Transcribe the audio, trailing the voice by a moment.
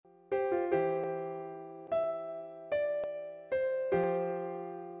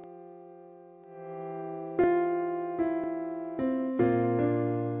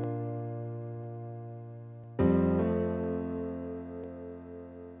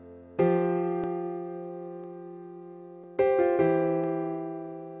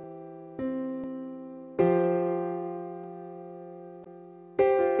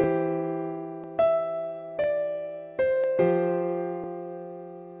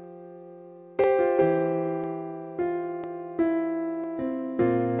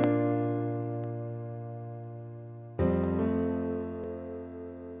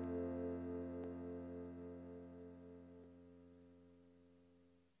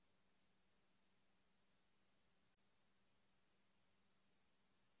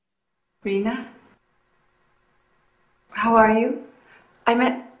Rena? How are you? I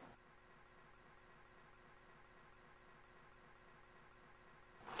meant...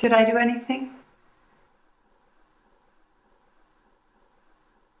 Did I do anything?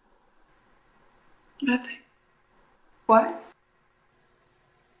 Nothing. What?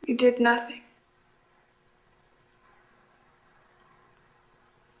 You did nothing.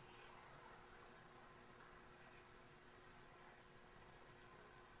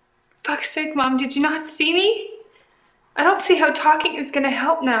 Fuck's sake, Mom, did you not see me? I don't see how talking is gonna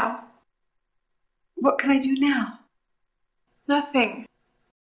help now. What can I do now? Nothing.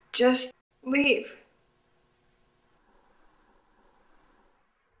 Just leave.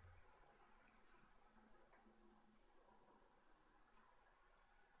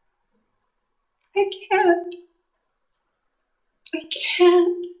 I can't. I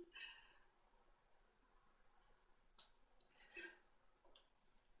can't.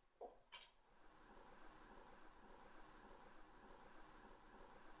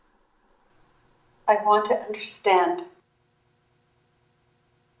 I want to understand.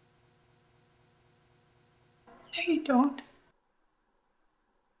 No, you don't.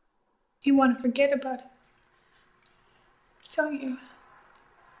 You want to forget about it. Don't you?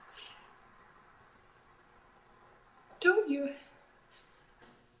 Don't you?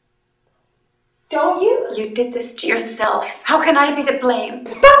 Don't you? You did this to yourself. How can I be to blame?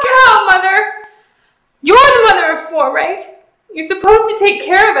 Fuck how, Mother! You're the mother of four, right? You're supposed to take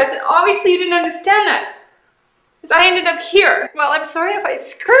care of us, and obviously you didn't understand that. Because I ended up here. Well, I'm sorry if I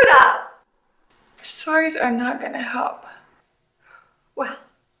screwed up. Sorries are not gonna help. Well,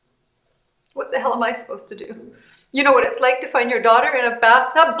 what the hell am I supposed to do? You know what it's like to find your daughter in a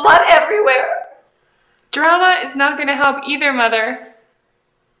bathtub, blood everywhere. Drama is not gonna help either, Mother.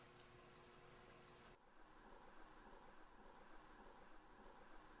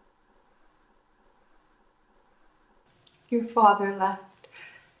 Your father left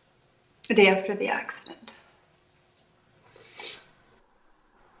the day after the accident.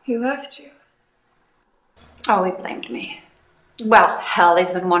 He left you. Oh, he blamed me. Well, hell,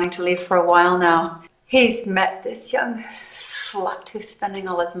 he's been wanting to leave for a while now. He's met this young slut who's spending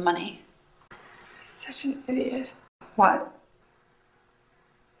all his money. He's such an idiot. What?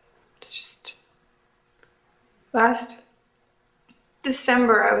 It's just... Last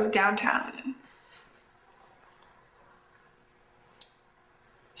December, I was downtown. And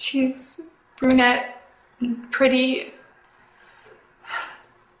she's brunette and pretty.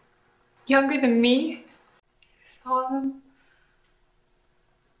 Younger than me. You saw him?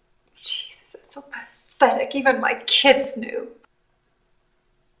 Jesus, that's so pathetic. Even my kids knew.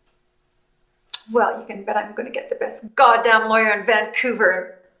 Well, you can bet I'm going to get the best goddamn lawyer in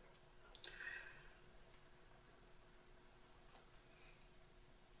Vancouver.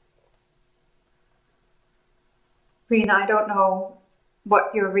 Rena, I don't know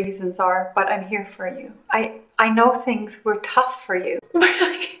what your reasons are, but I'm here for you. I know things were tough for you.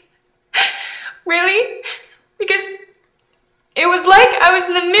 Really? Because it was like I was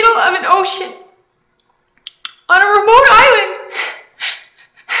in the middle of an ocean on a remote island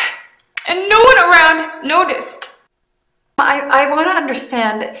and no one around noticed. I want to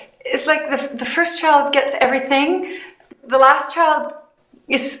understand. It's like the first child gets everything, the last child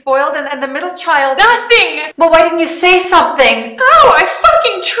is spoiled, and the middle child... Nothing! Well, why didn't you say something? Oh, I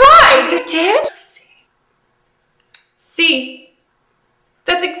fucking tried! You did? See,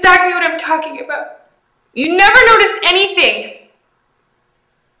 that's exactly what I'm talking about. You never noticed anything.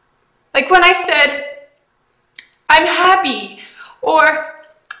 Like when I said, I'm happy, or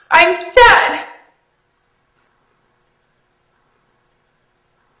I'm sad.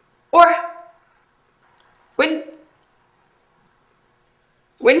 Or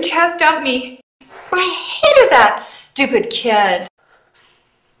when Chaz dumped me. I hated that stupid kid.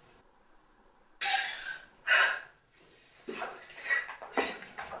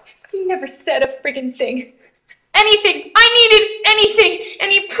 You never said a friggin' thing. Anything. I needed anything.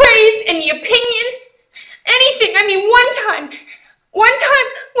 Any praise, any opinion, anything. I mean, one time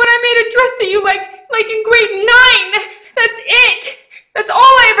when I made a dress that you liked, like in grade 9. That's it. That's all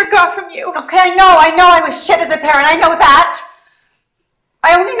I ever got from you. Okay, I know I was shit as a parent. I know that.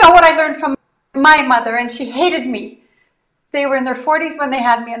 I only know what I learned from my mother, and she hated me. They were in their 40s when they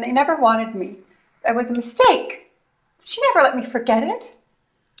had me, and they never wanted me. It was a mistake. She never let me forget it.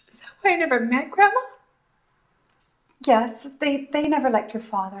 Is that why I never met Grandma? Yes, they never liked your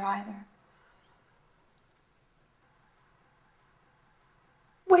father either.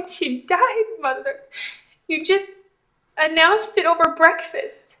 When she died, Mother, you just announced it over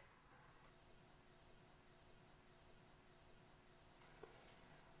breakfast.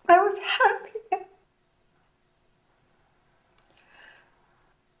 I was happy.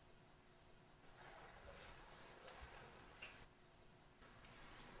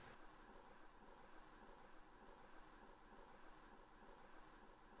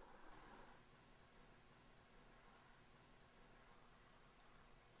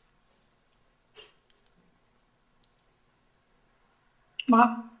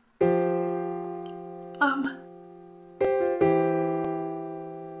 Mom.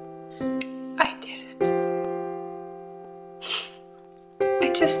 I did it.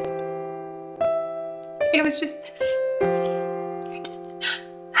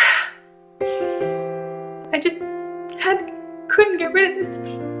 Couldn't get rid of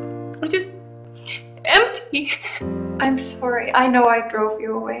this. Empty. I'm sorry. I know I drove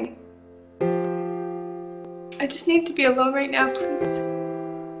you away. I just need to be alone right now, please.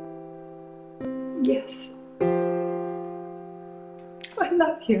 Yes. I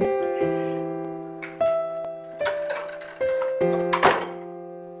love you.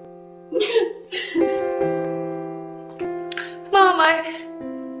 Mom, I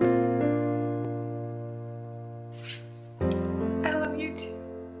love you too.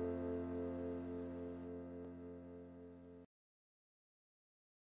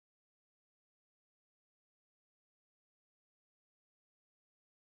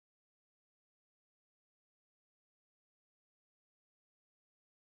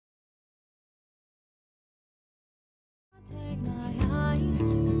 Take my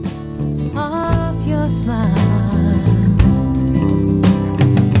eyes off your smile.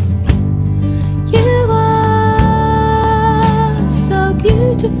 You are so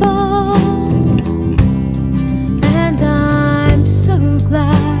beautiful, and I'm so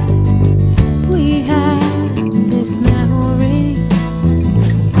glad we had this memory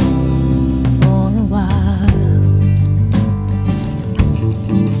for a while.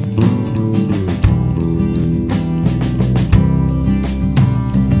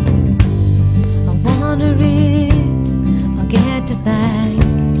 I'll get to thank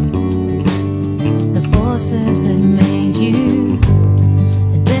the forces that made you,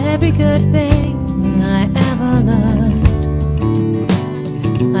 and every good thing I ever learned,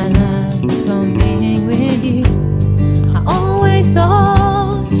 I learned from being with you. I always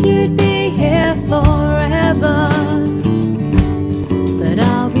thought you'd be